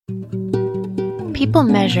People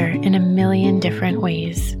measure in a million different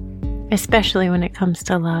ways, especially when it comes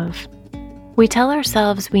to love. We tell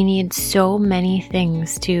ourselves we need so many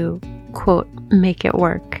things to, quote, make it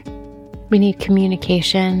work. We need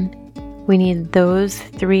communication. We need those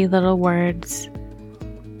 3 little words.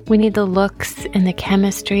 We need the looks and the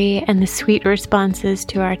chemistry and the sweet responses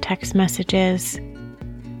to our text messages.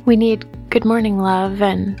 We need good morning love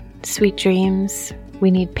and sweet dreams.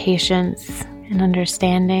 We need patience and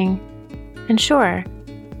understanding. And sure,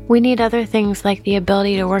 we need other things like the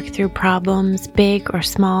ability to work through problems, big or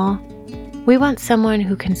small. We want someone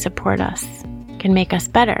who can support us, can make us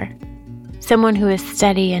better. Someone who is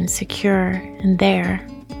steady and secure and there.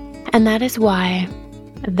 And that is why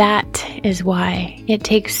it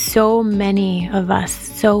takes so many of us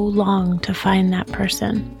so long to find that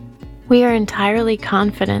person. We are entirely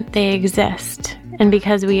confident they exist, and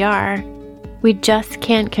because we are, we just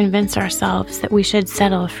can't convince ourselves that we should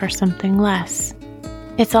settle for something less.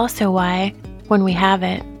 It's also why, when we have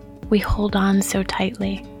it, we hold on so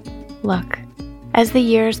tightly. Look, as the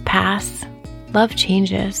years pass, love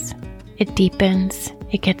changes. It deepens,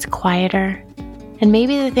 it gets quieter, and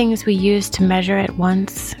maybe the things we use to measure it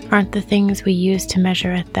once aren't the things we use to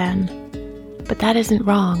measure it then. But that isn't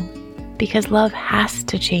wrong, because love has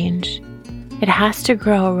to change. It has to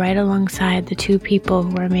grow right alongside the 2 people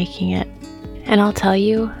who are making it. And I'll tell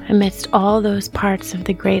you, amidst all those parts of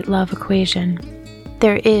the great love equation,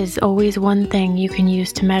 there is always one thing you can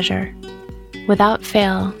use to measure. Without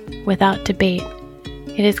fail, without debate,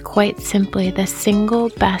 it is quite simply the single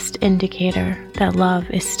best indicator that love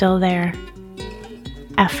is still there.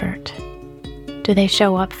 Effort. Do they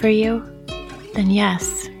show up for you? Then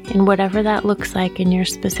yes, in whatever that looks like in your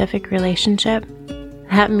specific relationship,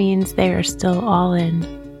 that means they are still all in.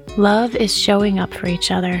 Love is showing up for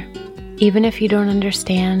each other, even if you don't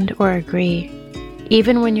understand or agree.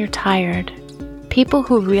 Even when you're tired, people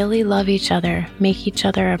who really love each other make each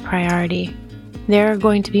other a priority. There are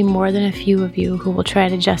going to be more than a few of you who will try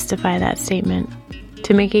to justify that statement,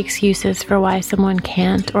 to make excuses for why someone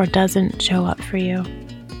can't or doesn't show up for you.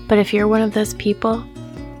 But if you're one of those people,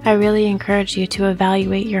 I really encourage you to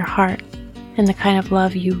evaluate your heart and the kind of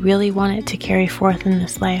love you really want it to carry forth in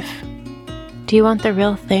this life. Do you want the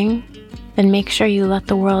real thing? Then make sure you let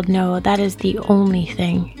the world know that is the only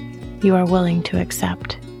thing you are willing to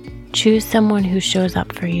accept. Choose someone who shows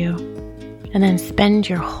up for you, and then spend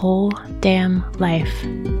your whole damn life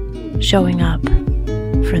showing up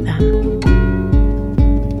for them.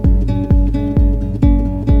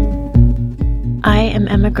 I am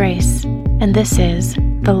Emma Grace, and this is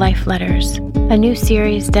The Life Letters, a new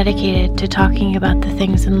series dedicated to talking about the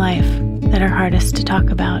things in life that are hardest to talk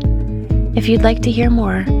about. If you'd like to hear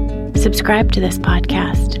more, subscribe to this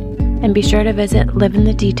podcast, and be sure to visit Live in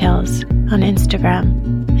the Details on Instagram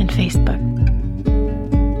and Facebook.